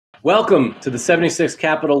Welcome to the 76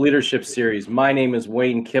 Capital Leadership Series. My name is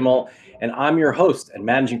Wayne Kimmel, and I'm your host and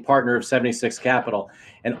managing partner of 76 Capital.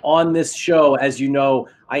 And on this show, as you know,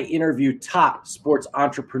 I interview top sports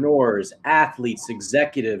entrepreneurs, athletes,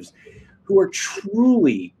 executives who are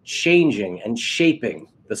truly changing and shaping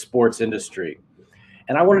the sports industry.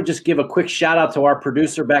 And I want to just give a quick shout out to our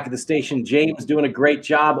producer back at the station, James, doing a great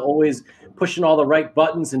job, always pushing all the right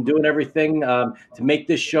buttons and doing everything to make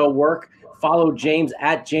this show work. Follow James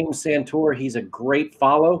at James Santor. He's a great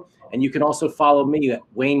follow. And you can also follow me at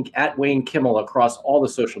Wayne Kimmel across all the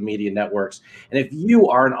social media networks. And if you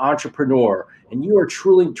are an entrepreneur and you are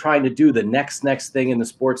truly trying to do the next thing in the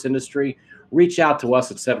sports industry, reach out to us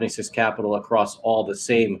at 76 Capital across all the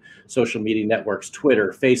same social media networks,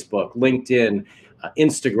 Twitter, Facebook, LinkedIn,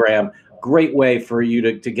 Instagram. Great way for you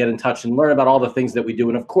to get in touch and learn about all the things that we do.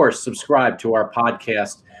 And of course, subscribe to our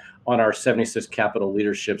podcast on our 76 Capital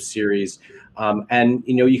Leadership Series. And,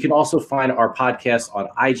 you can also find our podcast on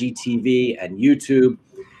IGTV and YouTube.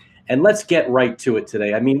 And let's get right to it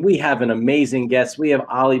today. I mean, we have an amazing guest. We have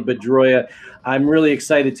Ali Bedoya. I'm really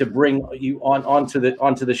excited to bring you onto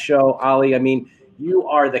the show, Ali. I mean, you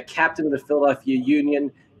are the captain of the Philadelphia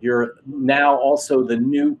Union. You're now also the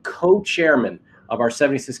new co-chairman of our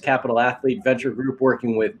 76 Capital Athlete Venture Group,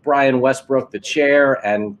 working with Brian Westbrook, the chair,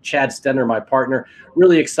 and Chad Stender, my partner.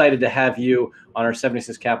 Really excited to have you on our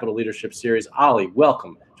 76 Capital Leadership Series. Ali,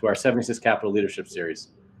 welcome to our 76 Capital Leadership Series.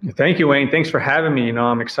 Thank you, Wayne. Thanks for having me.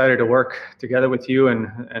 I'm excited to work together with you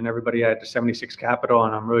and everybody at the 76 Capital,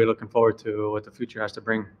 and I'm really looking forward to what the future has to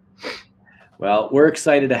bring. Well, we're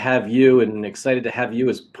excited to have you, and excited to have you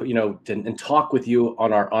and talk with you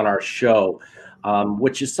on our show,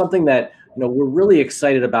 which is something that we're really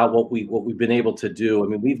excited about what we've been able to do. I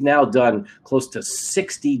mean, we've now done close to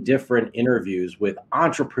 60 different interviews with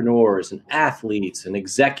entrepreneurs and athletes and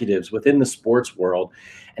executives within the sports world,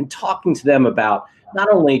 and talking to them about not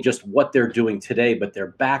only just what they're doing today, but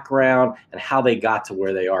their background and how they got to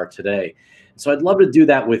where they are today. So I'd love to do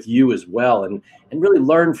that with you as well, and really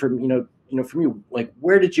learn from from you, like,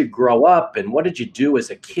 where did you grow up and what did you do as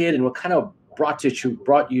a kid, and what kind of brought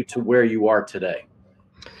you to where you are today?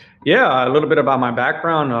 Yeah, a little bit about my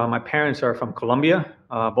background. My parents are from Colombia.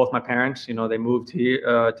 Both my parents, they moved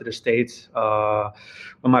here to the States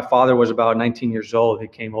when my father was about 19 years old. He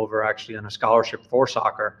came over actually on a scholarship for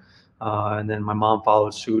soccer. And then my mom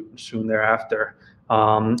followed suit soon thereafter.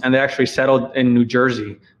 And they actually settled in New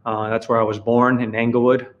Jersey. That's where I was born, in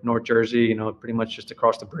Englewood, North Jersey, pretty much just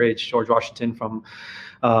across the bridge, George Washington from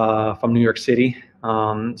New York City.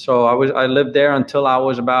 So I lived there until I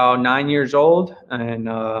was about 9 years old. And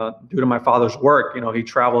due to my father's work, he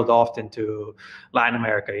traveled often to Latin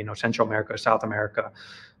America, Central America, South America.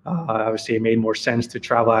 Obviously, it made more sense to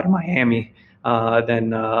travel out of Miami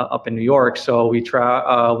than up in New York. So we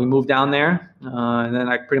moved down there, and then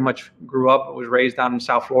I pretty much grew up, was raised down in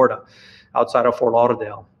South Florida, outside of Fort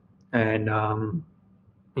Lauderdale. And,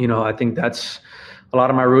 I think that's a lot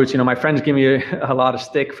of my roots. My friends give me a lot of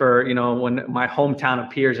stick for, when my hometown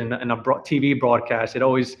appears in a TV broadcast, it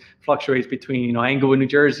always fluctuates between, Englewood, New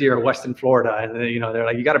Jersey or Weston, Florida. And, they're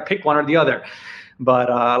like, you got to pick one or the other. But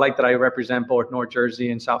I like that I represent both North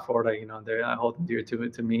Jersey and South Florida. I hold them dear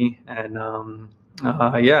to me. And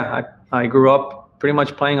I grew up pretty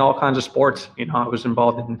much playing all kinds of sports. I was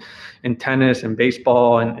involved in tennis and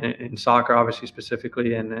baseball and in soccer, obviously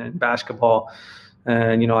specifically, and basketball.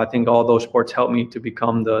 And I think all those sports helped me to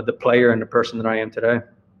become the player and the person that I am today.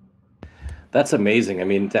 That's amazing. I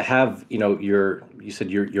mean, to have you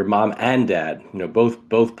said your mom and dad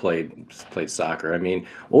both played soccer. I mean,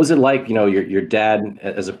 what was it like your dad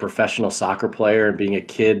as a professional soccer player, and being a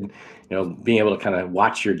kid, being able to kind of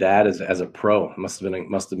watch your dad as a pro? It must have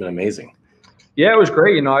been amazing. Yeah, it was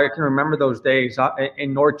great. I can remember those days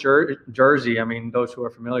in North Jersey. I mean, those who are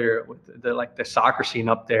familiar with the soccer scene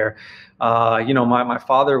up there, my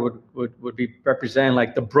father would be representing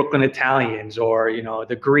like the Brooklyn Italians or,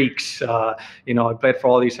 the Greeks, I played for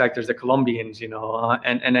all these sectors, the Colombians,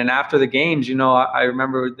 and then after the games, I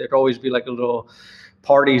remember there'd always be like a little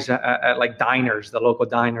parties at like diners, the local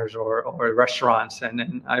diners or restaurants. And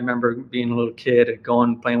then I remember being a little kid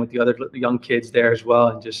and playing with the other young kids there as well,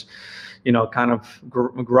 and just kind of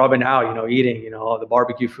grubbing out, eating, the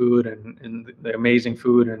barbecue food and the amazing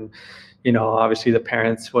food. And, obviously the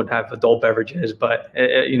parents would have adult beverages, but,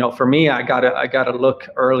 for me, I gotta look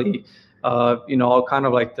early, kind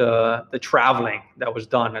of like the traveling that was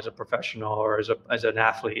done as a professional or as an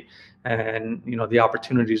athlete, and, the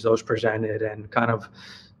opportunities those presented, and kind of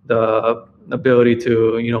the ability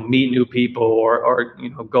to, meet new people or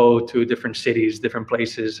go to different cities, different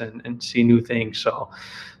places, and see new things. So,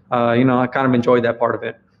 I kind of enjoyed that part of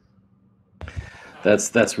it.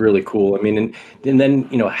 That's really cool. I mean, and then,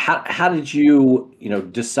 how did you,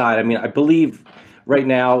 decide? I mean, I believe right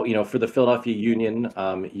now, for the Philadelphia Union,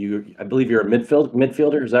 I believe you're a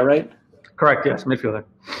midfielder. Is that right? Correct. Yes, midfielder.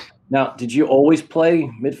 Now, did you always play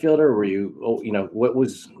midfielder, or were you,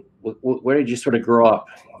 where did you sort of grow up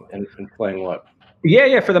and playing what?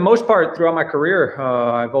 Yeah. For the most part, throughout my career,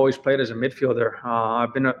 I've always played as a midfielder.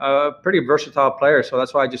 I've been a pretty versatile player, so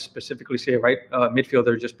that's why I just specifically say right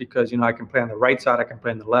midfielder, just because I can play on the right side, I can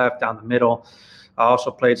play on the left, down the middle. I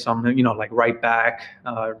also played some, like right back,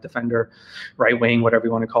 defender, right wing, whatever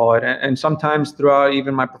you want to call it. And sometimes throughout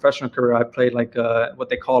even my professional career, I played like what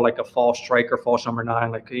they call like a false striker, false number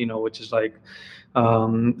 9, like which is like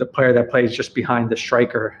the player that plays just behind the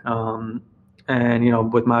striker.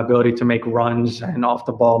 And with my ability to make runs and off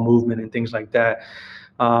the ball movement and things like that.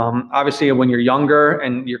 Obviously, when you're younger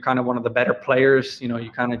and you're kind of one of the better players,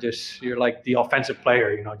 you kind of you're like the offensive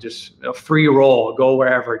player, just a free roll, go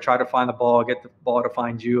wherever, try to find the ball, get the ball to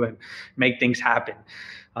find you and make things happen.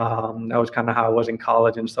 That was kind of how I was in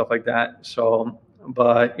college and stuff like that. So,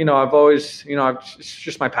 but, I've always, it's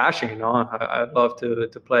just my passion, I love to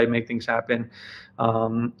play, make things happen.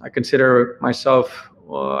 I consider myself,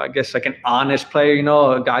 I guess, like an honest player,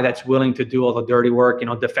 a guy that's willing to do all the dirty work,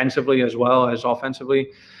 defensively as well as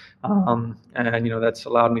offensively. And, that's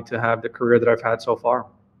allowed me to have the career that I've had so far.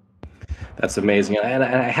 That's amazing. And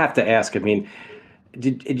I have to ask, I mean,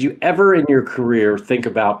 did you ever in your career think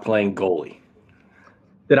about playing goalie?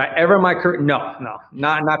 Did I ever in my career? No,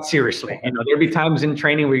 not seriously. There'd be times in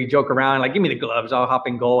training where you joke around, like, give me the gloves, I'll hop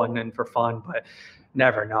in goal and then for fun, but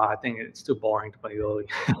never. No, I think it's too boring to play goalie.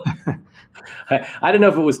 I don't know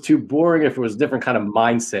if it was too boring, if it was a different kind of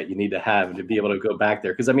mindset you need to have to be able to go back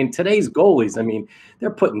there. Because I mean, today's goalies, I mean, they're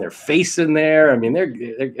putting their face in there. I mean,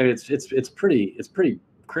 it's pretty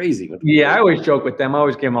crazy. Yeah, I always joke with them. I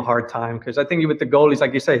always give them a hard time because I think with the goalies,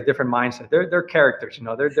 like you say, different mindset. They're characters,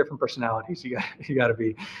 they're different personalities. You got to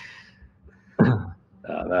be.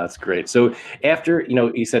 That's great. So after,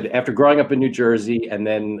 you said after growing up in New Jersey and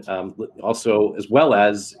then also as well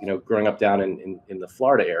as, growing up down in the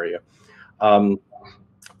Florida area,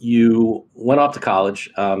 you went off to college.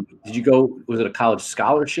 Did you go, was it a college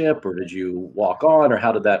scholarship or did you walk on or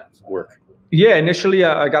how did that work? Yeah, initially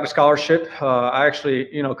I got a scholarship. I actually,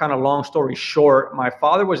 kind of long story short, my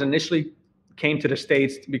father was initially came to the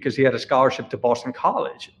States because he had a scholarship to Boston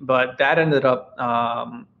College, but that ended up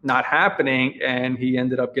not happening, and he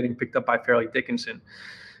ended up getting picked up by Fairleigh Dickinson.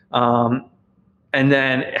 And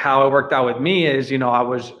then how it worked out with me is,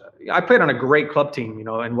 I played on a great club team,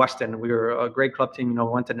 in Weston. We were a great club team,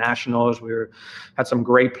 went to nationals. Had some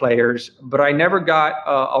great players, but I never got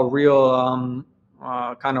a real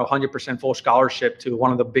kind of 100% full scholarship to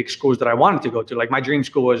one of the big schools that I wanted to go to. Like my dream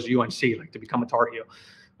school was UNC, like to become a Tar Heel.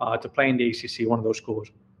 To play in the ACC, one of those schools.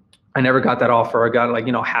 I never got that offer. I got like,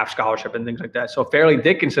 half scholarship and things like that. So Fairleigh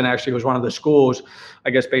Dickinson actually was one of the schools, I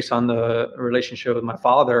guess, based on the relationship with my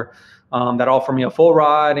father, that offered me a full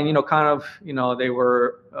ride. And, they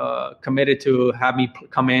were committed to have me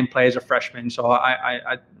come in, play as a freshman. So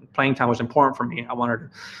I playing time was important for me. I wanted to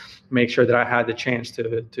make sure that I had the chance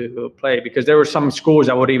to play, because there were some schools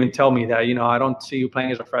that would even tell me that, I don't see you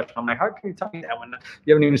playing as a freshman. I'm like, how can you tell me that when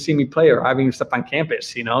you haven't even seen me play or I haven't even stepped on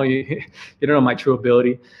campus? You don't know my true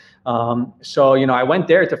ability. So, I went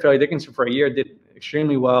there to Fairleigh Dickinson for a year, did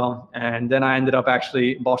extremely well. And then I ended up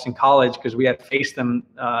actually in Boston College because we had faced them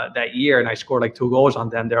that year and I scored like 2 goals on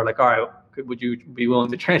them. They're like, all right, would you be willing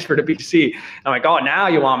to transfer to BC? I'm like, oh, now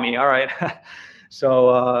you want me. All right. So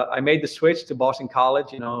I made the switch to Boston College.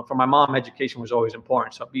 For my mom, education was always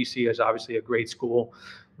important. So BC is obviously a great school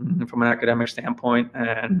from an academic standpoint.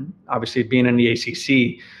 And obviously being in the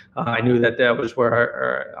ACC, I knew that was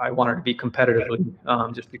where I wanted to be competitively,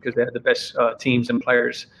 just because they had the best teams and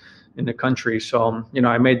players in the country. So,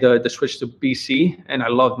 I made the switch to BC and I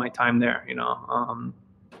loved my time there,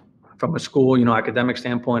 from a school, academic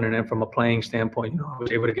standpoint, and then from a playing standpoint, I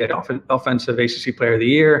was able to get offensive ACC Player of the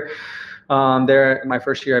Year. There my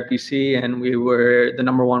first year at BC, and we were the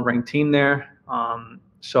 #1 ranked team there.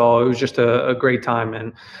 So it was just a great time.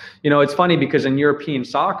 And, it's funny because in European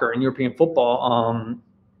soccer and European football,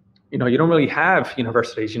 you don't really have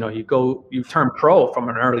universities. You turn pro from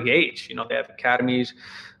an early age. They have academies.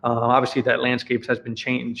 Obviously, that landscape has been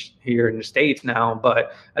changed here in the States now,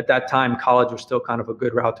 but at that time, college was still kind of a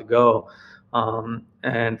good route to go.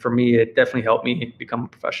 And for me, it definitely helped me become a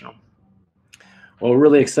professional. Well, we're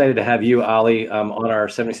really excited to have you, Ali, on our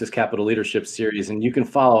 76 Capital Leadership Series. And you can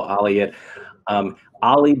follow Ali at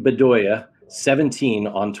Ali Bedoya 17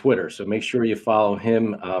 on Twitter. So make sure you follow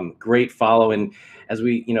him. Great follow. And as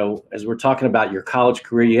as we're talking about your college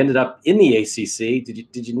career, you ended up in the ACC.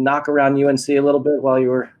 Did you knock around UNC a little bit while you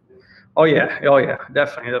were? Oh yeah,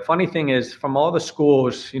 definitely. The funny thing is, from all the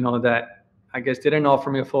schools, that I guess didn't offer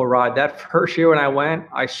me a full ride, that first year when I went,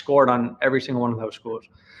 I scored on every single one of those schools.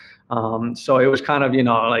 So it was kind of,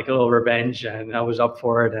 like a little revenge, and I was up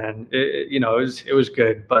for it, and it was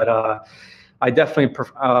good. But I definitely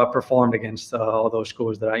performed against all those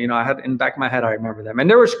schools that I had in the back of my head. I remember them, and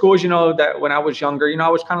there were schools, that when I was younger, I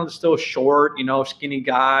was kind of still short, skinny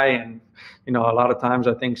guy, and a lot of times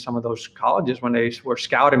I think some of those colleges, when they were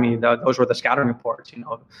scouting me, those were the scouting reports.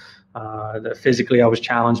 That physically I was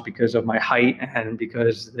challenged because of my height and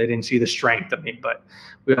because they didn't see the strength of me. But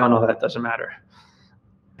we all know that doesn't matter.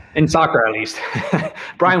 In soccer, at least.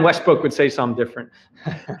 Brian Westbrook would say something different.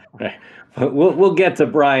 Right. We'll get to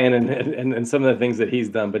Brian and some of the things that he's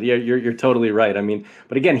done, but you're totally right. I mean,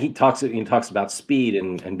 but again, he talks about speed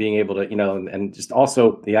and being able to, and just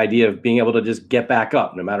also the idea of being able to just get back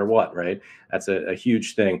up no matter what, right? That's a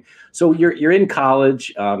huge thing. So you're in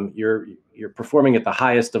college, you're performing at the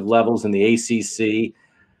highest of levels in the ACC,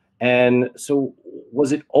 and so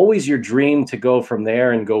was it always your dream to go from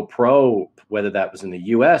there and go pro, whether that was in the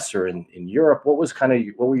US or in Europe? What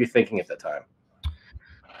were you thinking at the time?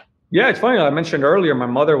 Yeah, it's funny. I mentioned earlier, my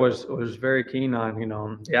mother was very keen on,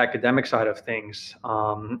 the academic side of things.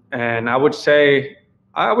 And I would say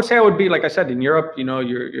I would be, like I said, in Europe,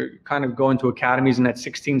 you're kind of going to academies, and at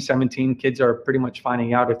 16, 17, kids are pretty much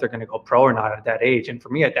finding out if they're going to go pro or not at that age. And for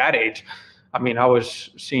me at that age, I mean, I was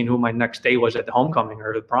seeing who my next day was at the homecoming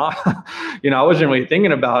or the prom. I wasn't really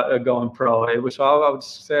thinking about going pro. I would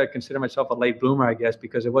say I consider myself a late bloomer, I guess,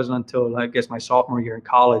 because it wasn't until, I guess, my sophomore year in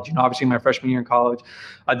college. Obviously my freshman year in college,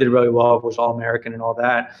 I did really well. I was All-American and all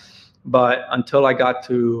that. But until I got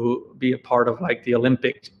to be a part of like the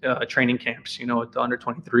Olympic training camps, with the under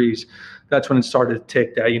 23s, that's when it started to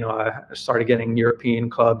tick that, I started getting European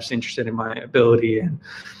clubs interested in my ability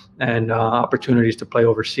and opportunities to play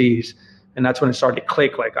overseas. And that's when it started to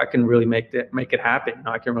click. Like, I can really make it happen.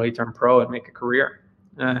 I can really turn pro and make a career.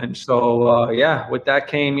 And so, with that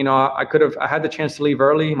came, I had the chance to leave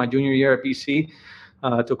early my junior year at BC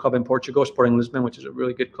to a club in Portugal, Sporting Lisbon, which is a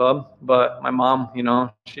really good club. But my mom,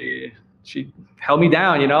 she held me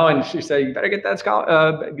down, and she said, you better get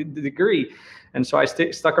that degree. And so I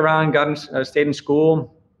stuck around, stayed in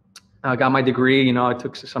school. Got my degree. I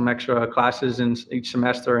took some extra classes in each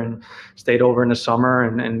semester and stayed over in the summer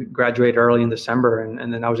and graduated early in December.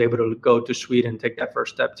 And then I was able to go to Sweden and take that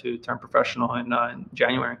first step to turn professional in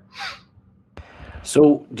January.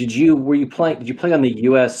 So did you play on the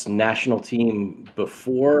U.S. national team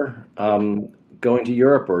before going to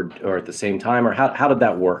Europe or at the same time, or how did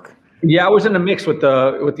that work? Yeah, I was in a mix with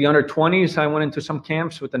the under 20s. I went into some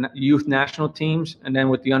camps with the youth national teams, and then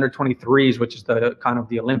with the under 23s, which is the kind of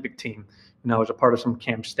the Olympic team. I was a part of some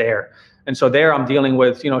camps there, and so there I'm dealing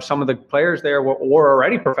with some of the players there were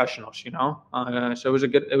already professionals. So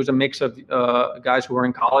it was a mix of guys who were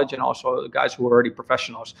in college and also guys who were already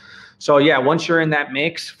professionals. So yeah, once you're in that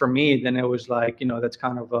mix, for me, then it was like that's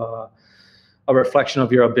kind of a reflection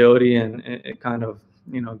of your ability, and it kind of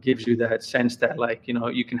gives you that sense that like,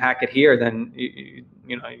 you can hack it here, then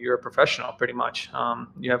you're a professional pretty much.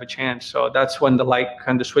 You have a chance. So that's when the light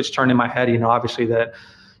kind of switch turned in my head, obviously that,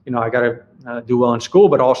 I got to do well in school,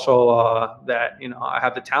 but also that, I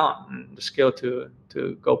have the talent and the skill to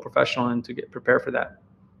go professional and to get prepared for that.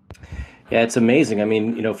 Yeah, it's amazing. I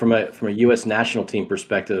mean, from a U.S. national team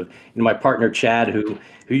perspective, my partner, Chad, who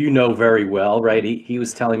very well, right? He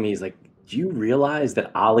was telling me, he's like, do you realize that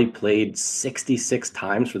Ali played 66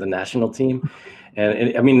 times for the national team?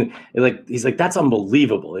 And I mean, like, he's like, that's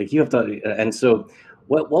unbelievable. Like, you have to. And so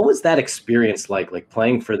what was that experience like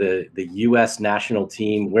playing for the U.S. national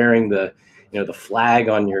team, wearing the flag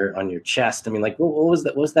on your chest? I mean, like, what was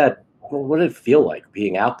that? What did it feel like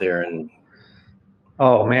being out there? And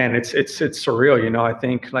oh man, it's surreal. I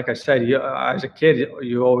think, like I said, as a kid,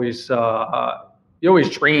 you always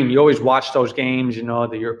dream, you always watch those games,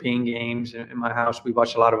 the European games. In my house, we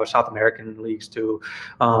watched a lot of South American leagues too.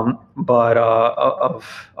 But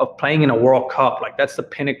of playing in a World Cup, like that's the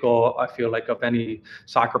pinnacle, I feel like, of any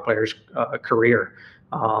soccer player's career,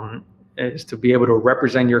 is to be able to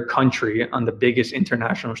represent your country on the biggest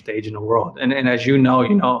international stage in the world. And as you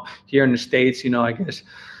know, here in the States, I guess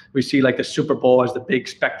we see like the Super Bowl as the big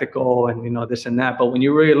spectacle and, this and that. But when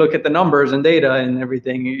you really look at the numbers and data and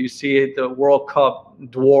everything, you see the World Cup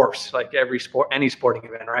dwarfs like any sporting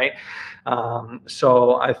event, right?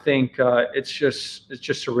 So I think it's just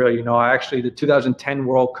surreal. I actually, the 2010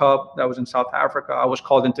 World Cup that was in South Africa, I was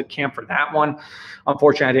called into camp for that one.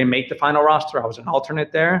 Unfortunately, I didn't make the final roster. I was an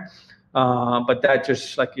alternate there. But that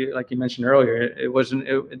just like you mentioned earlier,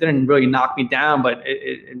 it didn't really knock me down, but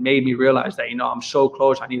it made me realize that, I'm so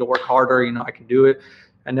close. I need to work harder. I can do it.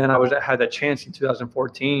 And then I had that chance in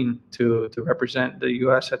 2014 to represent the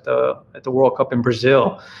U.S. at the World Cup in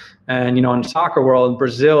Brazil. And in the soccer world,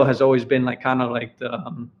 Brazil has always been like kind of like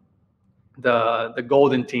the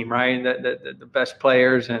golden team, right? The best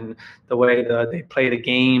players, and the way they play the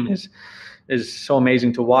game is so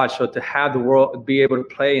amazing to watch. So to have be able to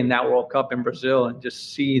play in that World Cup in Brazil and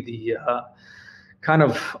just see the kind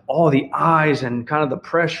of all the eyes and kind of the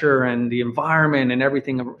pressure and the environment and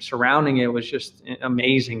everything surrounding it was just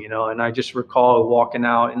amazing, And I just recall walking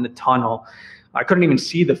out in the tunnel. I couldn't even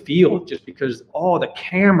see the field just because all the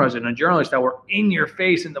cameras and the journalists that were in your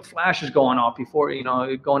face and the flashes going off before,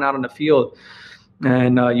 going out on the field.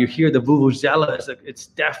 And you hear the vuvuzela, it's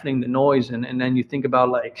deafening, the noise. And then you think about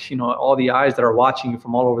all the eyes that are watching you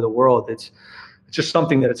from all over the world. It's just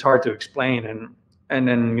something that it's hard to explain. And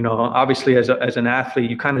then, obviously as an athlete,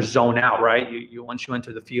 you kind of zone out, right? You once you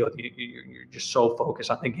enter the field, you're just so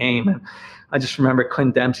focused on the game. And I just remember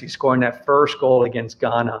Clint Dempsey scoring that first goal against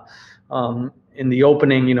Ghana. In the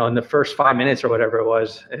opening, in the first 5 minutes or whatever it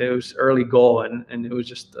was early goal, and it was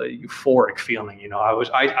just a euphoric feeling.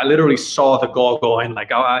 I literally saw the goal go in.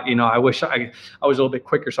 I wish I was a little bit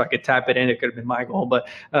quicker so I could tap it in. It could have been my goal, but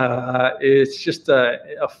it's just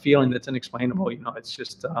a feeling that's inexplainable. It's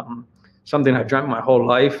just something I've dreamt my whole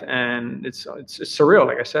life, and it's surreal.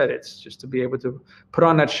 Like I said, it's just to be able to put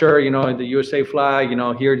on that shirt, the USA flag,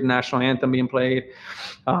 hear the national anthem being played.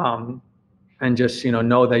 And just,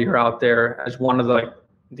 know that you're out there as one of the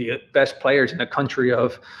best players in the country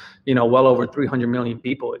of, well over 300 million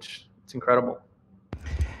people. It's incredible.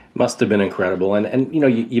 Must have been incredible. And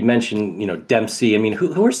you mentioned, Dempsey. I mean,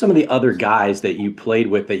 who are some of the other guys that you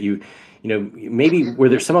played with that maybe were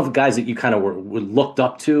there some of the guys that you kind of were looked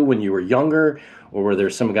up to when you were younger, or were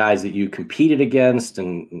there some guys that you competed against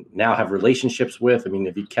and now have relationships with? I mean,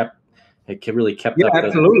 have you really kept up? Yeah,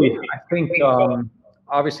 absolutely. I think,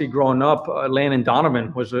 obviously, growing up, Landon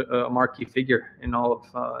Donovan was a marquee figure in all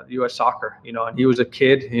of U.S. soccer, and he was a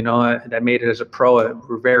kid, that made it as a pro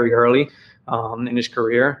very early in his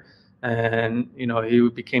career. And, he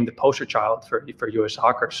became the poster child for U.S.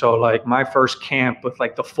 soccer. So, my first camp with,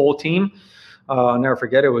 the full team, I'll never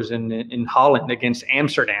forget, it was in Holland against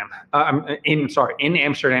Amsterdam. In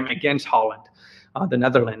Amsterdam against Holland, the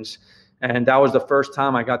Netherlands. And that was the first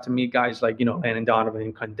time I got to meet guys like, Landon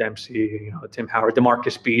Donovan, Clint Dempsey, Tim Howard,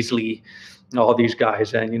 DeMarcus Beasley, all these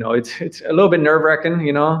guys. And, it's a little bit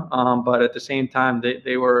nerve-wracking, but at the same time,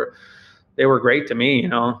 they were great to me,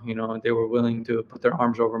 they were willing to put their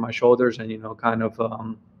arms over my shoulders and, kind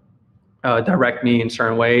of direct me in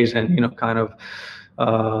certain ways and, kind of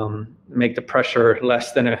make the pressure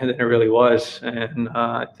less than it really was. And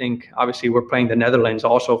I think obviously we're playing the Netherlands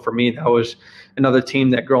also. For me, that was another team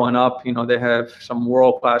that growing up, they have some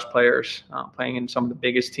world-class players playing in some of the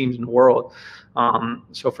biggest teams in the world.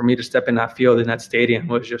 So for me to step in that field, in that stadium,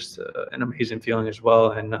 was just an amazing feeling as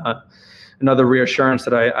well. And another reassurance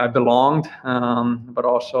that I belonged, but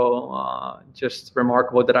also just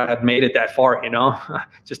remarkable that I had made it that far,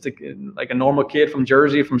 just like a normal kid from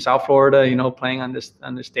Jersey, from South Florida, playing on this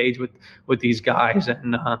stage with these guys.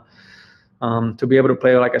 And to be able to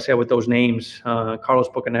play, like I said, with those names, Carlos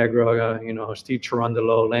Bocanegra, Steve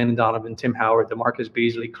Cherundolo, Landon Donovan, Tim Howard, DeMarcus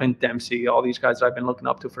Beasley, Clint Dempsey, all these guys I've been looking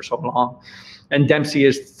up to for so long. And Dempsey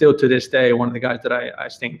is still to this day one of the guys that I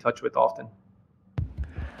stay in touch with often.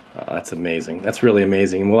 That's amazing. That's really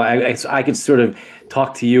amazing. Well, I could sort of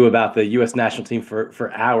talk to you about the U.S. national team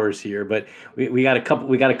for hours here, but we got to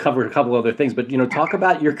cover a couple other things. But talk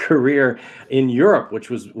about your career in Europe, which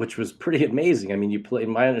was pretty amazing. I mean, you played. In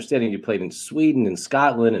my understanding, you played in Sweden and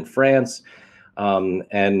Scotland and France,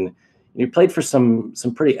 and you played for some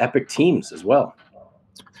pretty epic teams as well.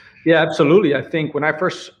 Yeah, absolutely. I think when I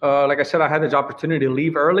first, like I said, I had this opportunity to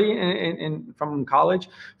leave early from college,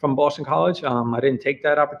 from Boston College. I didn't take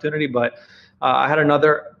that opportunity, but I had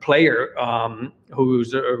another player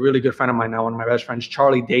who's a really good friend of mine now, one of my best friends,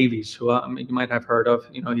 Charlie Davies, who you might have heard of.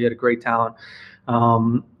 He had a great talent.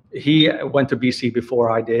 He went to BC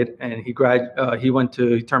before I did, and he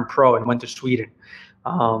turned pro and went to Sweden.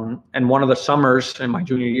 And one of the summers in my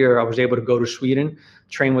junior year, I was able to go to Sweden,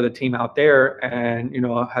 train with a team out there, and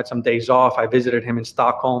had some days off. I visited him in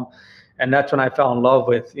Stockholm, and that's when I fell in love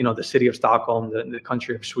with the city of Stockholm, the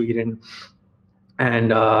country of Sweden,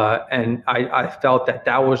 and I felt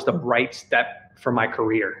that was the right step for my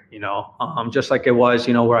career. Just like it was,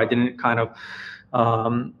 where I didn't kind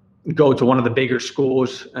of go to one of the bigger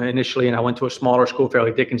schools initially, and I went to a smaller school,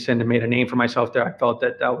 Fairleigh Dickinson, and made a name for myself there. I felt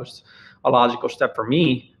that was a logical step for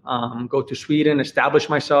me go to Sweden, establish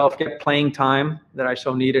myself, get playing time that I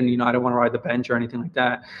so needed. And, I don't want to ride the bench or anything like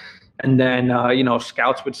that. And then,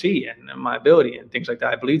 scouts would see and my ability and things like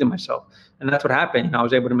that. I believed in myself. And that's what happened. I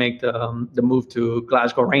was able to make the move to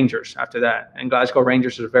Glasgow Rangers after that. And Glasgow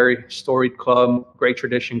Rangers is a very storied club, great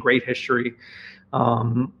tradition, great history.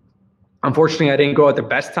 Unfortunately, I didn't go at the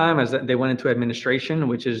best time, as they went into administration,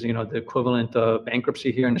 which is, the equivalent of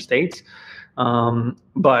bankruptcy here in the States.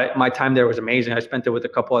 But my time there was amazing. I spent it with a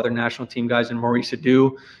couple other national team guys, in Maurice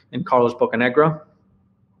Adu and Carlos Bocanegra.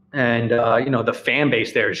 And, the fan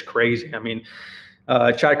base there is crazy. I mean,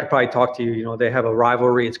 Chad could probably talk to you. They have a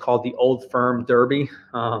rivalry. It's called the Old Firm Derby.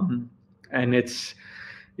 And it's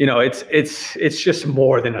just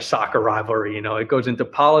more than a soccer rivalry. It goes into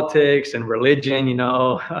politics and religion,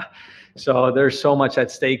 So there's so much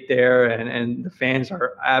at stake there, and the fans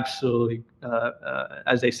are absolutely,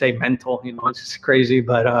 as they say, mental. It's just crazy,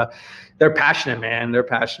 but they're passionate, man. They're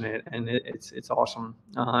passionate, and it's awesome.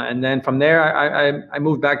 And then from there, I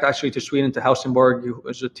moved back actually to Sweden, to Helsingborg. It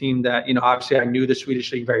was a team that, obviously I knew the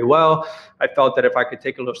Swedish league very well. I felt that if I could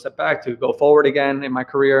take a little step back to go forward again in my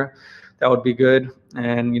career, that would be good.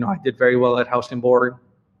 And I did very well at Helsingborg.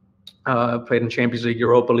 Played in Champions League,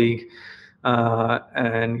 Europa League.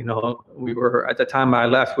 And we were, at the time I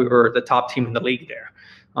left, we were the top team in the league there.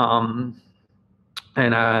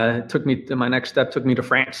 And my next step took me to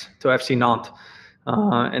France, to FC Nantes.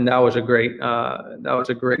 And that was a great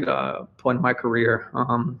point in my career.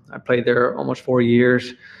 I played there almost 4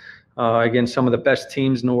 years, against some of the best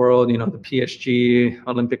teams in the world, the PSG,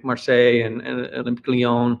 Olympique Marseille, and Olympique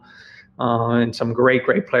Lyon. And some great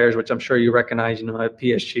players, which I'm sure you recognize, at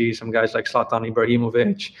PSG, some guys like Zlatan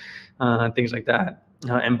Ibrahimovic, and things like that.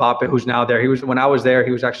 Mbappe, who's now there. When I was there,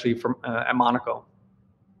 he was actually from at Monaco.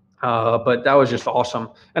 But that was just awesome.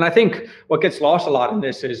 And I think what gets lost a lot in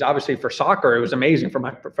this is, obviously for soccer, it was amazing for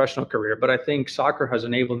my professional career, but I think soccer has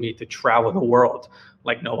enabled me to travel the world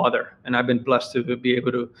like no other. And I've been blessed to be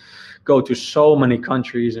able to go to so many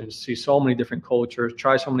countries and see so many different cultures,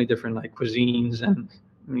 try so many different cuisines, and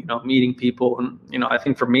meeting people. And I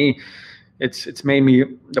think for me, it's made me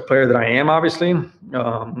the player that I am, obviously,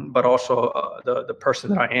 but also the person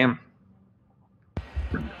that I am.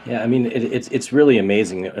 Yeah, I mean, it's really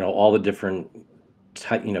amazing, all the different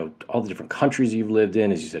all the different countries you've lived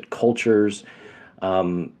in, as you said, cultures.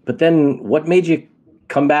 But then, what made you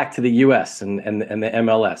come back to the U.S. and the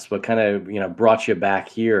MLS? What kind of brought you back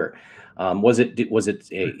here? Was it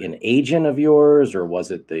an agent of yours, or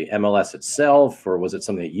was it the MLS itself, or was it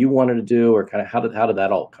something that you wanted to do, or kind of how did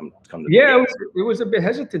that all come to? Yeah, it was a bit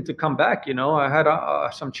hesitant to come back. I had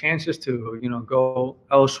some chances to go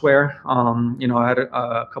elsewhere. I had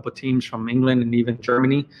a couple of teams from England and even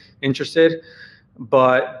Germany interested,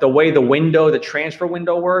 but the way the transfer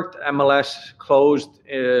window worked, MLS closed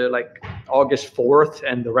like August 4th,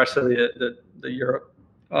 and the rest of the Europe.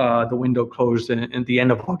 The window closed at the end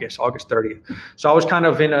of August 30th. So I was kind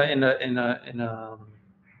of in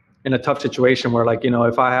a tough situation where,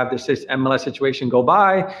 if I have this MLS situation go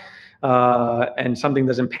by, and something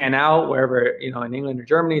doesn't pan out wherever, in England or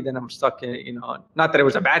Germany, then I'm stuck in, not that it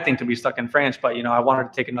was a bad thing to be stuck in France, but, I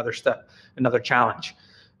wanted to take another step, another challenge.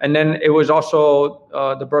 And then it was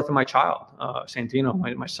also the birth of my child,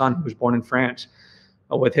 Santino, my son, who was born in France.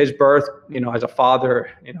 With his birth, as a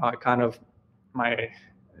father, my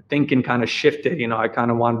thinking kind of shifted. I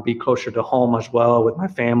kind of wanted to be closer to home as well with my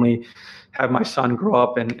family, have my son grow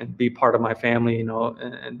up and be part of my family,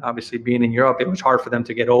 and obviously being in Europe, it was hard for them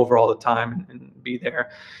to get over all the time and be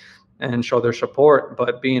there and show their support.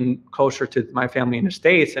 But being closer to my family in the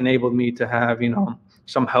States enabled me to have,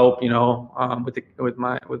 some help, with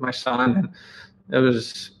my son. And it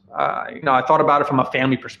was, I thought about it from a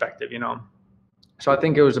family perspective, So I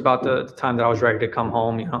think it was about the time that I was ready to come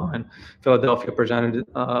home, and Philadelphia presented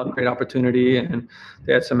a great opportunity, and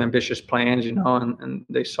they had some ambitious plans, and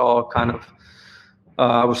they saw kind of,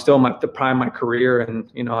 I was still the prime of my career.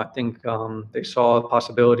 And, I think they saw the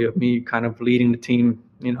possibility of me kind of leading the team,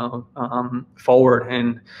 forward.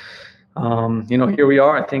 And, here we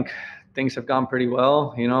are. I think things have gone pretty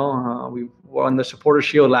well. We won the Supporter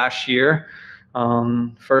Shield last year.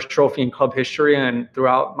 First trophy in club history, and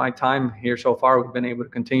throughout my time here so far, we've been able to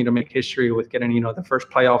continue to make history with getting, the first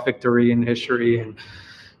playoff victory in history, and,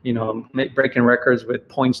 breaking records with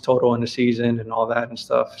points total in the season and all that and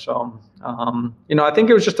stuff. So, I think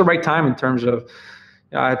it was just the right time in terms of,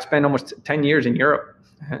 I had spent almost 10 years in Europe,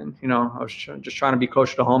 and, I was just trying to be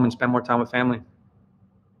closer to home and spend more time with family.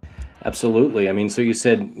 Absolutely. I mean, so you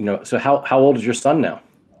said, so how old is your son now?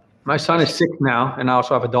 My son is 6 now, and I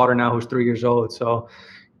also have a daughter now who's 3 years old. So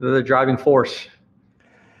they're the driving force.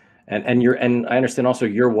 And I understand also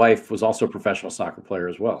your wife was also a professional soccer player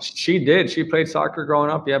as well. She did. She played soccer growing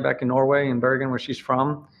up. Yeah, back in Norway, in Bergen, where she's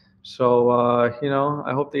from. So you know,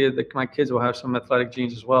 I hope my kids will have some athletic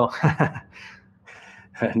genes as well.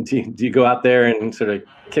 And do you go out there and sort of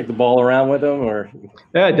kick the ball around with them, or?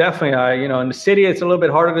 Yeah, definitely. You know, in the city, it's a little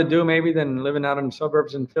bit harder to do maybe than living out in the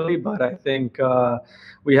suburbs in Philly. But I think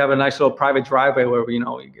we have a nice little private driveway where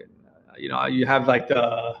you have like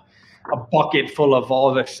a bucket full of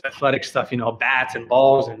all this athletic stuff. You know, bats and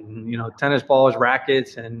balls and tennis balls,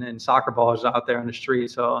 rackets, and soccer balls out there on the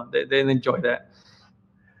street. So they enjoy that.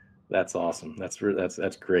 That's awesome. That's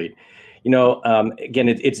great. Again,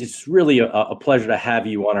 it's really a pleasure to have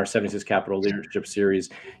you on our 76 Capital Leadership Series.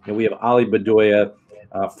 We have Ali Bedoya.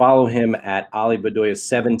 Follow him at Ali Bedoya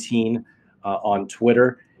 17 on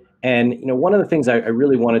Twitter. And one of the things I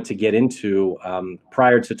really wanted to get into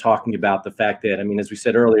prior to talking about the fact that, as we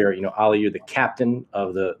said earlier, Ali, you're the captain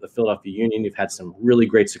of the Philadelphia Union. You've had some really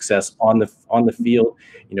great success on the field.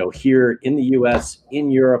 Here in the U.S., in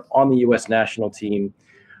Europe, on the U.S. national team.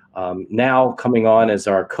 Now coming on as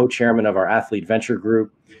our co-chairman of our athlete venture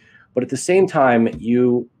group. But at the same time,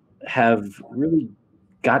 you have really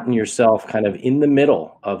gotten yourself kind of in the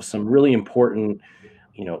middle of some really important,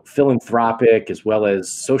 philanthropic as well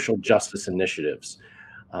as social justice initiatives.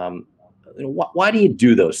 Why do you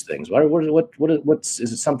do those things?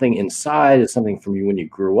 Is it something inside? Is it something from you when you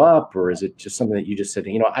grew up, or is it just something that you just said,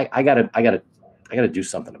 I gotta do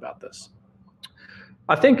something about this?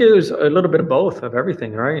 I think it was a little bit of both of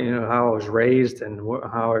everything, right? How I was raised and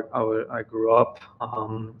how I grew up.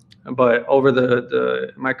 But over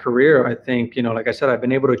my career, I think, like I said, I've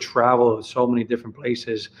been able to travel to so many different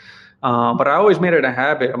places. But I always made it a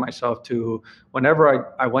habit of myself to,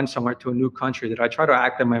 whenever I went somewhere to a new country, that I try to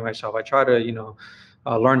acclimate myself. I try to,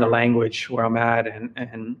 learn the language where I'm at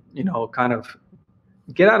and kind of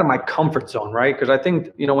get out of my comfort zone, right? Because I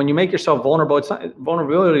think, when you make yourself vulnerable,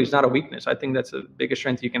 vulnerability is not a weakness. I think that's the biggest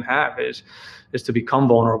strength you can have is to become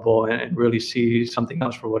vulnerable and really see something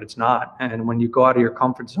else for what it's not. And when you go out of your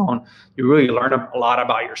comfort zone, you really learn a lot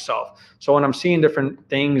about yourself. So when I'm seeing different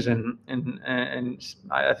things and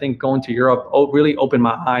I think going to Europe really opened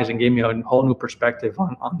my eyes and gave me a whole new perspective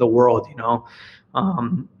on the world,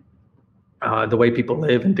 the way people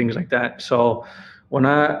live and things like that. So when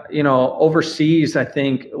overseas, I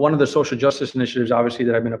think one of the social justice initiatives, obviously,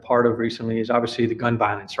 that I've been a part of recently is obviously the gun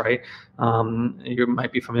violence, right? You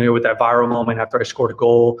might be familiar with that viral moment after I scored a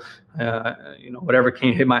goal, whatever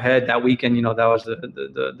hit my head that weekend, that was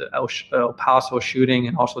the El Paso shooting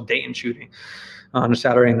and also Dayton shooting on a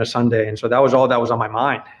Saturday and a Sunday. And so that was all that was on my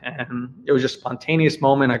mind. And it was just a spontaneous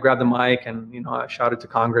moment. I grabbed the mic and, I shouted to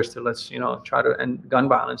Congress to let's, try to end gun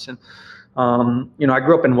violence. And I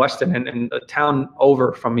grew up in Weston, and the town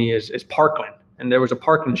over from me is Parkland, and there was a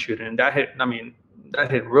Parkland shooting, and that hit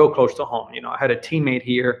real close to home. I had a teammate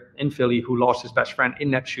here in Philly who lost his best friend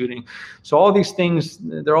in that shooting. So all these things,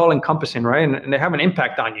 they're all encompassing, right? And they have an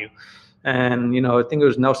impact on you. And, I think it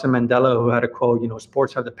was Nelson Mandela who had a quote,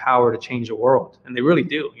 sports have the power to change the world. And they really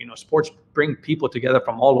do. Sports bring people together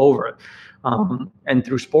from all over. And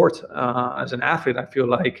through sports, as an athlete, I feel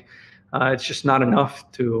like it's just not enough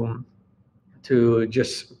to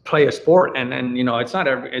just play a sport and it's not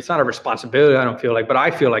a responsibility, I don't feel like, but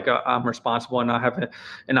I feel like I'm responsible and I have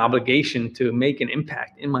an obligation to make an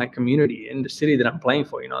impact in my community, in the city that I'm playing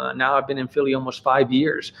for. Now I've been in Philly almost 5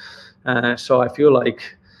 years, so I feel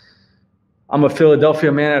like I'm a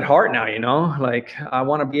Philadelphia man at heart now. Like I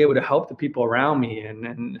want to be able to help the people around me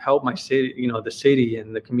and help my city, the city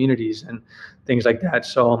and the communities and things like that.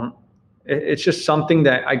 So it's just something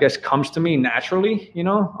that I guess comes to me naturally,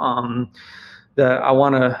 that I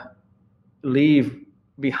want to leave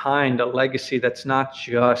behind a legacy that's not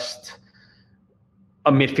just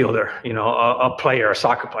a midfielder, a player, a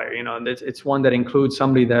soccer player. It's one that includes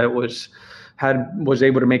somebody that was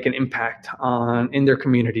able to make an impact in their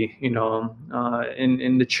community, in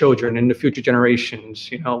the children, in the future generations,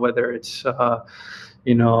 whether it's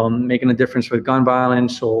making a difference with gun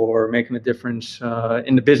violence or making a difference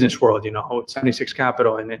in the business world, with 76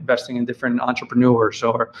 Capital and investing in different entrepreneurs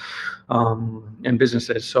or in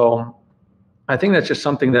businesses. So I think that's just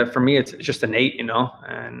something that for me, it's just innate, and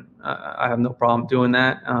I have no problem doing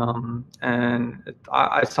that. And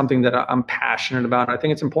it's something that I'm passionate about. I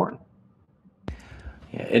think it's important.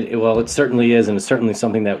 Yeah, well, it certainly is, and it's certainly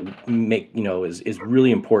something that is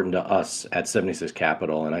really important to us at 76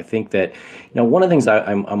 Capital. And I think that one of the things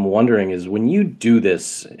I'm wondering is when you do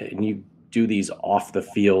this and you do these off the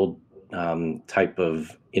field type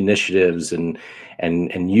of initiatives and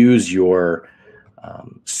use your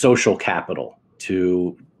social capital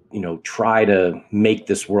to try to make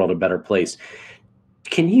this world a better place.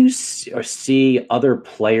 Can you see other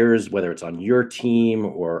players, whether it's on your team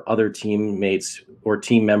or other teammates or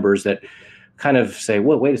team members, that kind of say,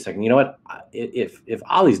 well, wait a second, you know what? If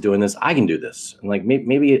Ollie's doing this, I can do this. And like,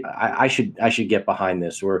 maybe I should get behind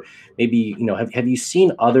this. Or maybe, have you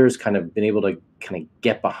seen others kind of been able to kind of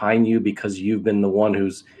get behind you because you've been the one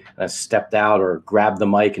who's stepped out or grabbed the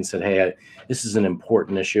mic and said, hey, this is an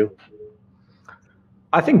important issue?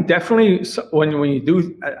 I think definitely when you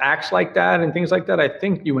do acts like that and things like that, I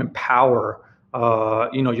think you empower,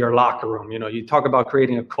 your locker room. You talk about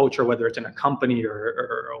creating a culture, whether it's in a company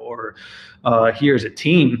or here as a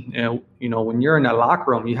team. When you're in a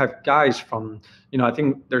locker room, you have guys from, I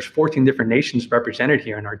think there's 14 different nations represented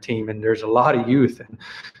here in our team, and there's a lot of youth.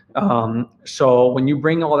 And so when you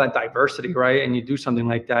bring all that diversity, right, and you do something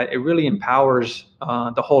like that, it really empowers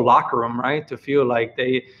the whole locker room, right, to feel like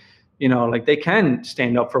they can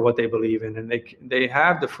stand up for what they believe in, and they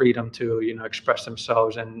have the freedom to, express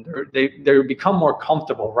themselves, and they become more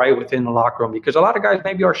comfortable, right, within the locker room, because a lot of guys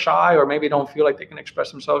maybe are shy or maybe don't feel like they can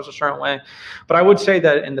express themselves a certain way. But I would say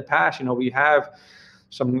that in the past, we have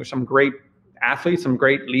some great athletes, some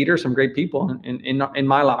great leaders, some great people in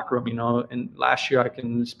my locker room, and last year I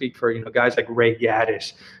can speak for, guys like Ray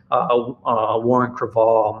Gaddis, Warren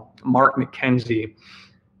Creval, Mark McKenzie.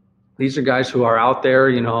 These are guys who are out there,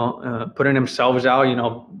 putting themselves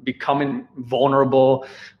out, becoming vulnerable,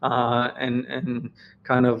 and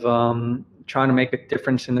kind of trying to make a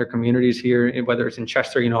difference in their communities here, whether it's in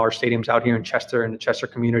Chester, our stadium's out here in Chester, in the Chester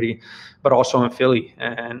community, but also in Philly.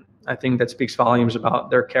 And I think that speaks volumes about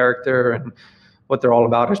their character and what they're all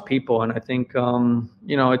about as people. And I think,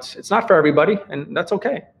 it's not for everybody, and that's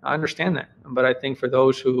okay. I understand that. But I think for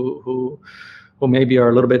those who maybe are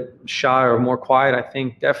a little bit shy or more quiet, I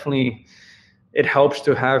think definitely it helps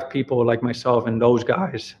to have people like myself and those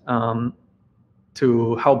guys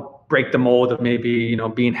to help break the mold of maybe,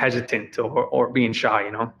 being hesitant or being shy,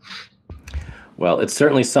 Well, it's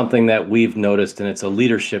certainly something that we've noticed, and it's a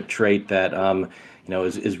leadership trait that,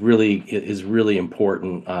 is really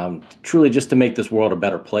important, truly, just to make this world a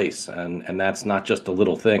better place. And that's not just a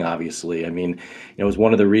little thing, obviously. I mean, it was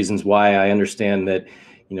one of the reasons why I understand that,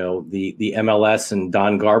 the MLS and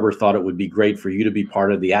Don Garber thought it would be great for you to be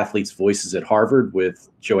part of the Athletes' Voices at Harvard with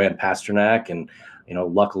Joanne Pasternak. And,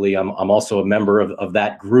 luckily I'm also a member of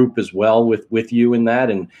that group as well with you in that.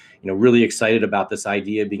 And, really excited about this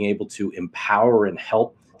idea of being able to empower and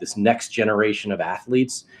help this next generation of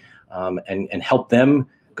athletes, and help them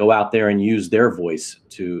go out there and use their voice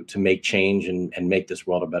to make change and make this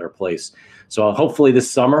world a better place. So hopefully this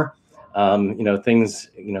summer, things,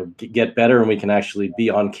 get better and we can actually be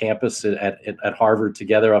on campus at Harvard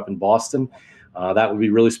together up in Boston. That would be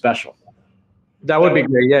really special. That would be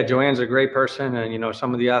great. Yeah, Joanne's a great person, and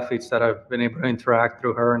some of the athletes that I've been able to interact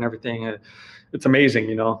through her and everything, it's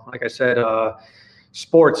amazing. Like I said,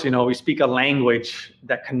 sports, we speak a language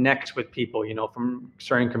that connects with people, from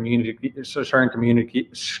certain community,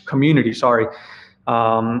 sorry,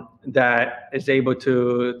 that is able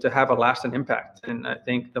to have a lasting impact. And I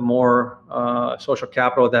think the more social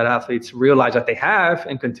capital that athletes realize that they have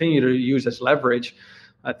and continue to use as leverage,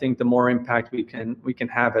 I think the more impact we can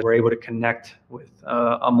have as we're able to connect with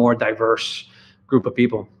a more diverse group of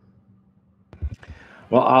people.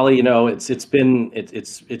 Well, Ollie,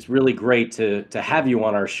 it's really great to have you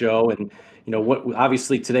on our show. And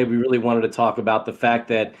obviously today we really wanted to talk about the fact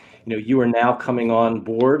that you are now coming on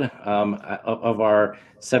board of our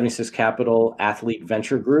 76 Capital Athlete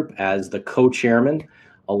Venture Group as the co-chairman,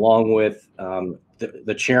 along with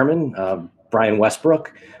the chairman, Brian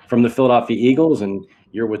Westbrook, from the Philadelphia Eagles, and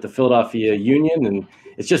you're with the Philadelphia Union. And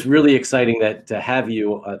it's just really exciting to have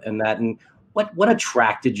you in that. And what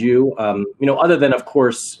attracted you, other than, of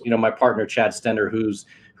course, my partner, Chad Stender,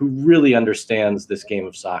 who really understands this game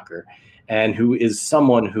of soccer, and who is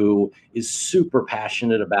someone who is super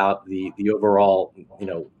passionate about the overall,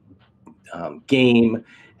 game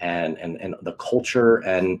and the culture,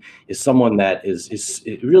 and is someone that is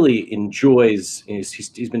really enjoys.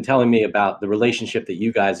 He's been telling me about the relationship that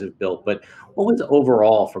you guys have built. But what was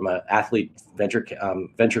overall, from an athlete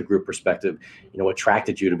venture group perspective,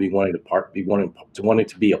 attracted you to wanting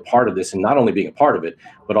to be a part of this, and not only being a part of it,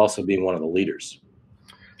 but also being one of the leaders?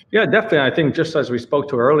 Yeah, definitely. I think just as we spoke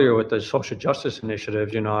to earlier with the social justice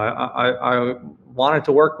initiative, I wanted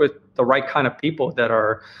to work with the right kind of people that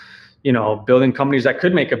are, building companies that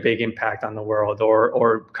could make a big impact on the world,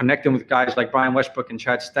 or connecting with guys like Brian Westbrook and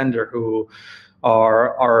Chad Stender, who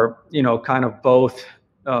are kind of both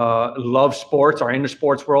love sports, are in the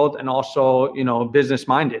sports world, and also, business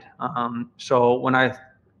minded. So when I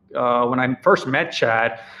when I first met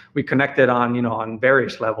Chad, we connected on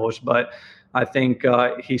various levels, but I think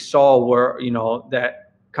he saw where,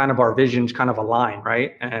 that kind of our visions kind of align,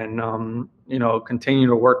 right? And, continue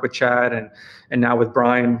to work with Chad and now with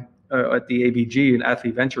Brian at the AVG and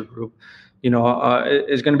Athlete Venture Group,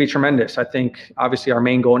 is going to be tremendous. I think obviously our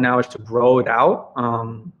main goal now is to grow it out,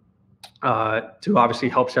 to obviously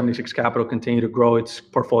help 76 Capital continue to grow its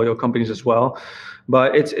portfolio companies as well.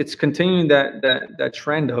 But it's continuing that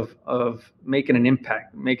trend of making an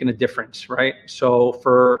impact, making a difference, right? So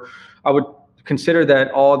I would consider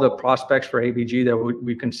that all the prospects for AVG that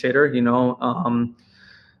we consider,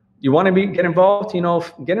 you want to get involved,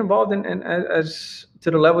 get involved in as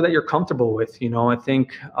to the level that you're comfortable with. I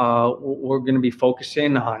think we're going to be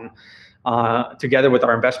focusing on, together with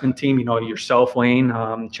our investment team, yourself, Wayne,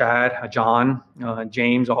 Chad, John,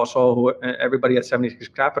 James, also everybody at 76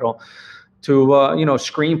 Capital, to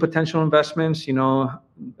screen potential investments, doing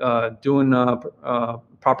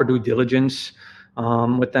proper due diligence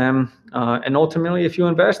with them, and ultimately, if you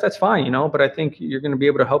invest, that's fine, But I think you're going to be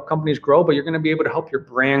able to help companies grow, but you're going to be able to help your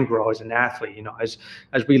brand grow as an athlete, as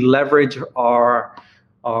we leverage our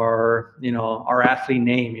athlete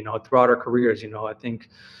name, throughout our careers. I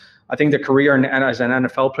think the career and as an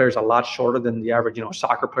NFL player is a lot shorter than the average,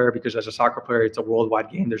 soccer player, because as a soccer player, it's a worldwide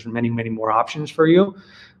game. There's many, many more options for you.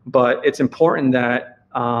 But it's important that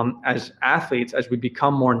as athletes, as we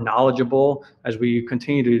become more knowledgeable, as we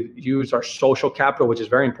continue to use our social capital, which is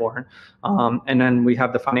very important, and then we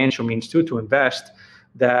have the financial means too to invest,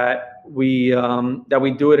 that we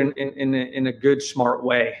do it in a good, smart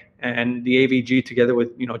way. And the AVG, together with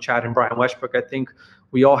Chad and Brian Westbrook, I think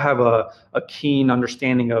we all have a keen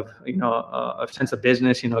understanding of a sense of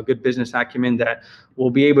business, a good business acumen that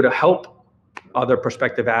will be able to help other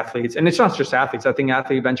prospective athletes. And it's not just athletes. I think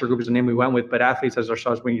Athlete Venture Group is the name we went with, but athletes as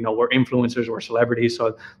ourselves, we're influencers, we're celebrities.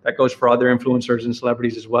 So that goes for other influencers and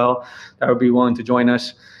celebrities as well that would be willing to join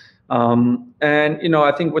us. And,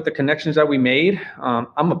 I think with the connections that we made,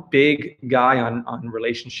 I'm a big guy on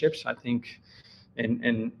relationships. I think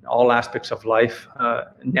in all aspects of life,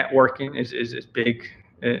 networking is big.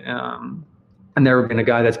 I've never been a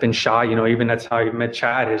guy that's been shy, even that's how I met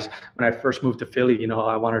Chad. Is when I first moved to Philly,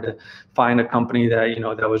 I wanted to find a company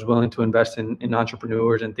that, that was willing to invest in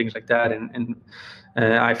entrepreneurs and things like that. And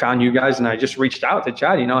I found you guys, and I just reached out to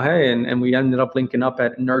Chad, hey, and we ended up linking up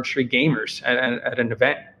at Nerd Street Gamers at an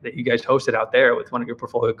event that you guys hosted out there with one of your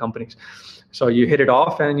portfolio companies. So you hit it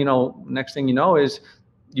off, and, next thing you know is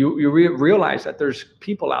you realize that there's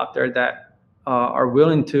people out there that are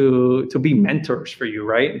willing to be mentors for you,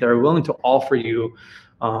 right? They're willing to offer you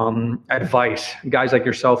advice, guys like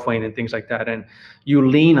yourself, Wayne, and things like that. And you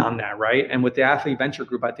lean on that, right? And with the Athlete Venture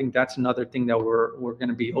Group, I think that's another thing that we're going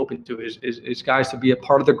to be open to is guys to be a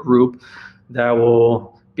part of the group that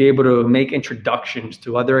will be able to make introductions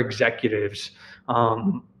to other executives,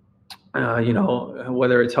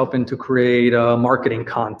 whether it's helping to create marketing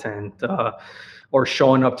content, or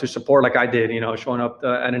showing up to support like I did, showing up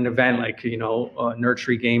at an event like, Nerd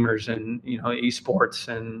Street Gamers and, esports.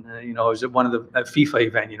 And, it was at one of the FIFA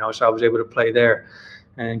event, so I was able to play there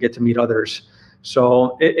and get to meet others.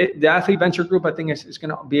 So the Athlete Venture Group, I think is going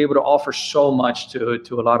to be able to offer so much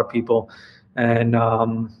to a lot of people. And,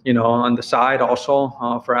 on the side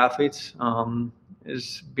also for athletes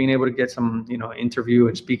is being able to get some, interview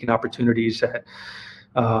and speaking opportunities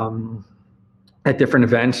at different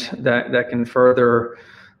events that can further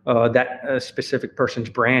that specific person's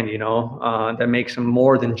brand, that makes them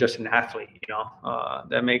more than just an athlete,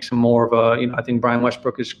 that makes them more of a, I think Brian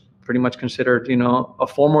Westbrook is pretty much considered, a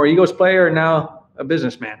former Eagles player and now a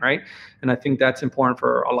businessman, right? And I think that's important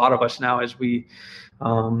for a lot of us now as we,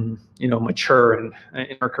 mature in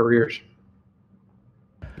our careers.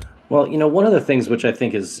 Well, one of the things which I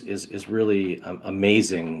think is really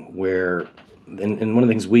amazing where, and one of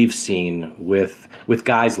the things we've seen with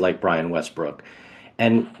guys like Brian Westbrook,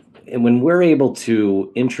 and when we're able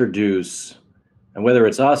to introduce, and whether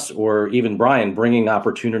it's us or even Brian bringing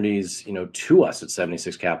opportunities, to us at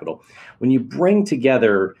 76 Capital, when you bring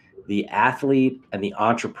together the athlete and the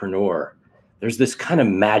entrepreneur, there's this kind of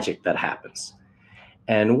magic that happens.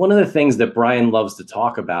 And one of the things that Brian loves to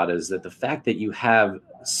talk about is that the fact that you have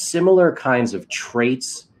similar kinds of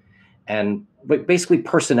traits and basically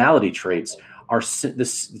personality traits are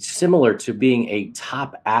similar to being a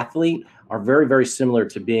top athlete, are very, very similar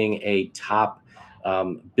to being a top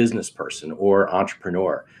business person or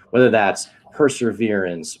entrepreneur, whether that's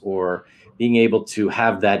perseverance or being able to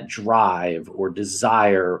have that drive or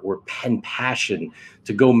desire or passion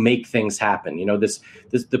to go make things happen.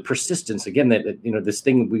 The persistence, again, that this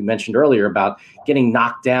thing we mentioned earlier about getting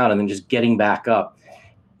knocked down and then just getting back up.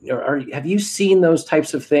 have you seen those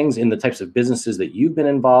types of things in the types of businesses that you've been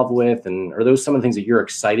involved with? And are those some of the things that you're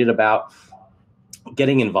excited about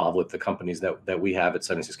getting involved with the companies that we have at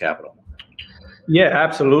 76 Capital? Yeah,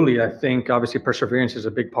 absolutely. I think obviously perseverance is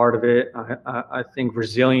a big part of it. I think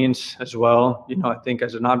resilience as well. I think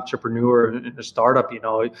as an entrepreneur in a startup,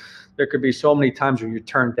 there could be so many times where you're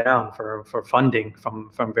turned down for funding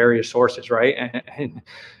from various sources, right? And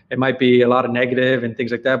it might be a lot of negative and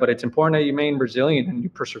things like that, but it's important that you remain resilient and you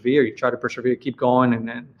persevere. You try to persevere, keep going,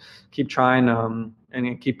 and keep trying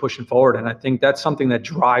and keep pushing forward. And I think that's something that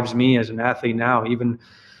drives me as an athlete now, even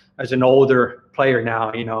as an older player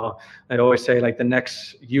now. I always say, like, the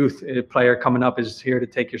next youth player coming up is here to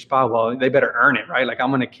take your spot. Well, they better earn it, right? Like, I'm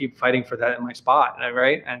going to keep fighting for that in my spot,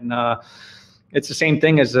 right? And it's the same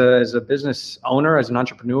thing as a business owner, as an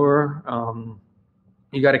entrepreneur.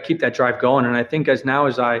 You got to keep that drive going. And I think as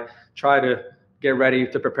I try to get ready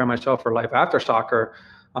to prepare myself for life after soccer,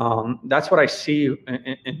 that's what I see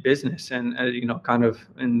in business and, kind of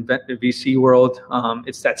in the VC world.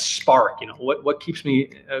 It's that spark, what keeps me,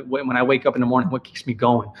 when I wake up in the morning, what keeps me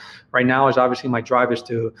going right now is obviously my drive is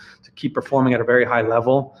to keep performing at a very high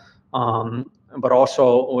level. But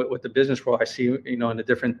also with the business world, I see, in the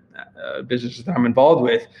different businesses that I'm involved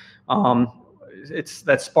with, it's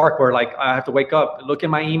that spark where, like, I have to wake up, look at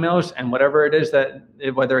my emails, and whatever it is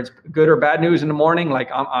whether it's good or bad news in the morning, like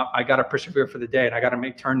I got to persevere for the day, and I got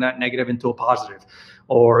to turn that negative into a positive.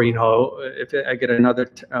 Or, if I get another,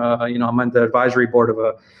 I'm on the advisory board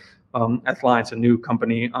of Athlon, a new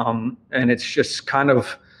company. And it's just kind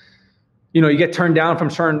of, you get turned down from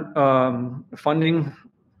certain funding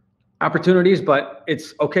opportunities, but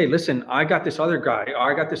it's okay. Listen, I got this other guy,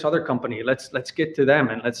 or I got this other company. Let's get to them,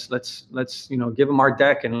 and let's give them our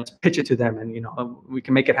deck, and let's pitch it to them, and we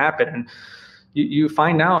can make it happen. And you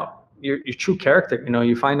find out your true character.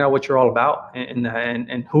 You find out what you're all about,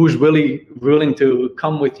 and who's really willing to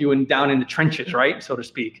come with you and down in the trenches, right, so to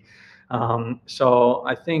speak. So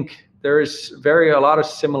I think there's a lot of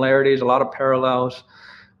similarities, a lot of parallels.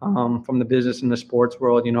 From the business and the sports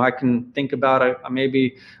world. I can think about it.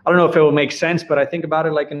 Maybe, I don't know if it will make sense, but I think about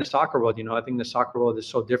it like in the soccer world. I think the soccer world is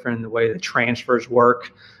so different in the way the transfers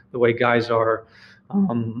work, the way guys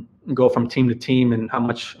go from team to team, and how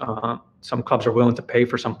much some clubs are willing to pay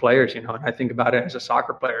for some players. And I think about it as a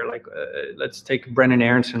soccer player. Like, let's take Brendan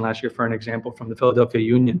Aronson last year for an example from the Philadelphia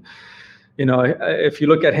Union. If you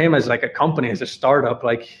look at him as like a company, as a startup,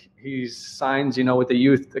 like, he signs, with the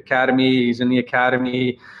youth academy, he's in the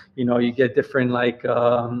academy, you get different, like,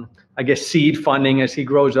 I guess, seed funding as he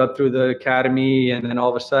grows up through the academy. And then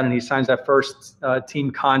all of a sudden he signs that first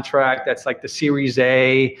team contract. That's like the Series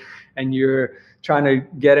A. And you're trying to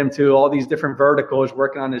get him to all these different verticals,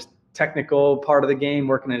 working on his technical part of the game,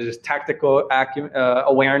 working on his tactical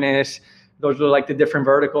awareness. Those are like the different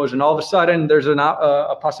verticals. And all of a sudden there's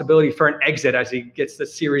a possibility for an exit as he gets the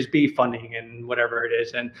Series B funding and whatever it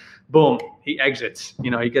is. And boom, he exits.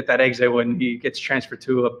 You get that exit when he gets transferred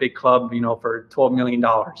to a big club, for $12 million,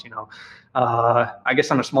 I guess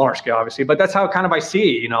on a smaller scale, obviously. But that's how kind of I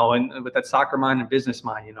see it, and with that soccer mind and business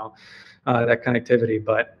mind, that connectivity.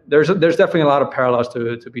 But there's definitely a lot of parallels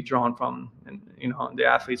to be drawn from, the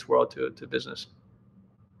athlete's world to business.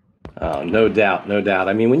 Oh, no doubt, no doubt.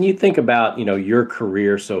 I mean, when you think about, your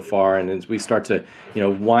career so far, and as we start to,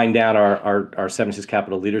 wind down our 76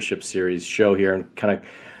 Capital Leadership Series show here and kind of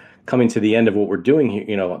coming to the end of what we're doing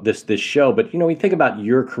here, this show, but, we think about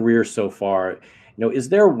your career so far, is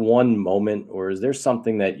there one moment, or is there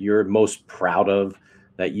something that you're most proud of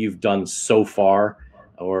that you've done so far?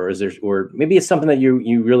 Or maybe it's something that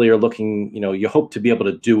you really are looking, you hope to be able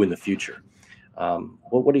to do in the future?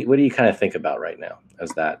 What do you kind of think about right now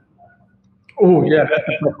as that? Oh, yeah, that's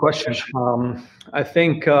a good question. I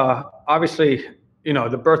think, obviously,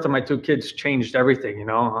 the birth of my two kids changed everything,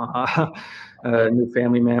 new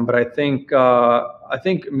family man. But I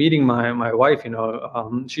think meeting my wife,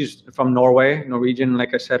 she's from Norway, Norwegian.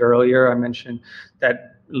 Like I said earlier, I mentioned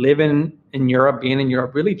that living in Europe, being in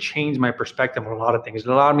Europe, really changed my perspective on a lot of things. It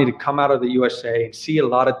allowed me to come out of the USA and see a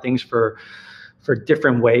lot of things for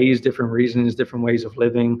different ways, different reasons, different ways of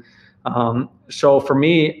living. So for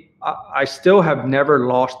me, I still have never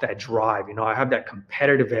lost that drive. I have that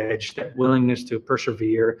competitive edge, that willingness to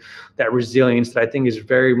persevere, that resilience that I think is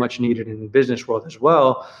very much needed in the business world as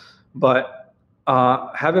well. But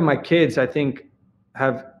having my kids, I think,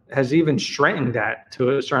 has even strengthened that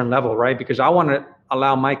to a certain level, right? Because I want to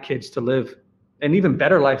allow my kids to live an even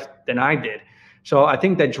better life than I did. So I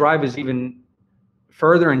think that drive is even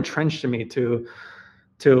further entrenched in me to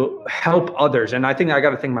help others. And I think I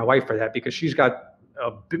got to thank my wife for that, because she's got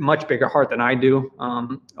a much bigger heart than I do.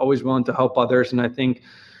 Always willing to help others. And I think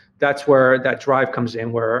that's where that drive comes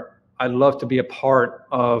in, where I love to be a part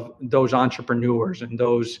of those entrepreneurs and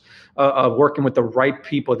those working with the right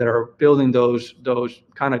people that are building those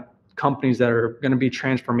kind of companies that are going to be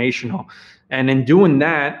transformational. And in doing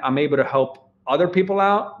that, I'm able to help other people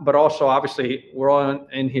out, but also obviously we're all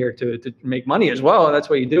in here to make money as well. That's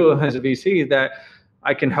what you do as a VC, that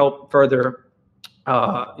I can help further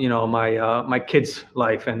my kids'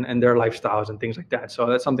 life and their lifestyles and things like that. So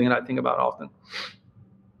that's something that I think about often.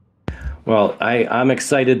 Well, I'm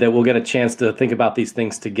excited that we'll get a chance to think about these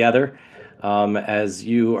things together, as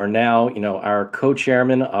you are now, our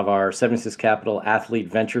co-chairman of our 76 Capital Athlete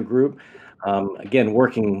Venture Group. Again,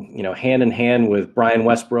 working, hand in hand with Brian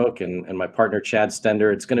Westbrook and my partner, Chad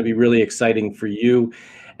Stender. It's going to be really exciting for you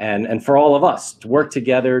and for all of us to work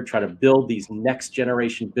together, try to build these next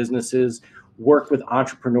generation businesses, work with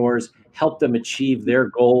entrepreneurs, help them achieve their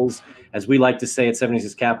goals. As we like to say at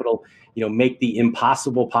 76 Capital, make the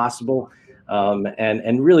impossible possible,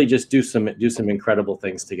 and really just do some incredible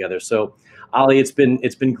things together. So, Ali, it's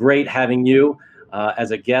been great having you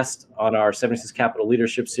as a guest on our 76 Capital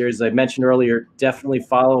Leadership Series. As I mentioned earlier, definitely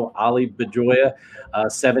follow Ali Bedoya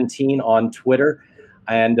 17 on Twitter,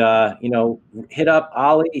 and hit up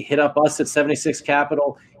Ali, hit up us at 76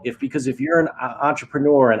 Capital because if you're an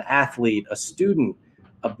entrepreneur, an athlete, a student,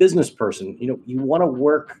 a business person, you want to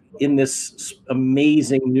work in this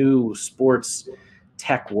amazing new sports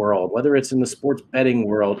tech world, whether it's in the sports betting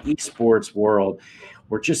world, esports world,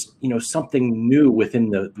 or just something new within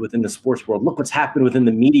the sports world. Look what's happened within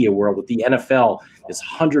the media world with the NFL, this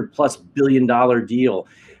 $100+ billion deal.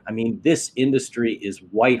 I mean, this industry is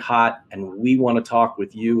white hot, and we want to talk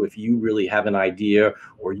with you if you really have an idea,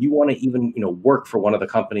 or you want to even work for one of the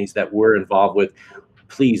companies that we're involved with.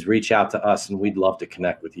 Please reach out to us, and we'd love to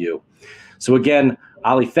connect with you. So again,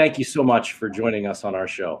 Ali, thank you so much for joining us on our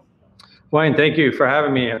show. Wayne, thank you for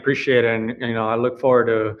having me. I appreciate it. And, I look forward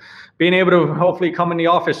to being able to hopefully come in the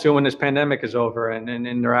office soon when this pandemic is over and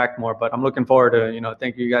interact more. But I'm looking forward to,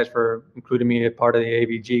 thank you guys for including me as part of the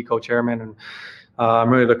AVG co-chairman. And I'm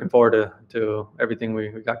really looking forward to everything we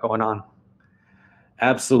got going on.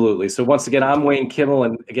 Absolutely. So once again, I'm Wayne Kimmel.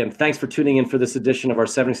 And again, thanks for tuning in for this edition of our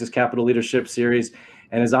 76 Capital Leadership Series.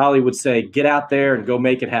 And as Ali would say, get out there and go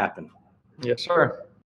make it happen. Yes, sir.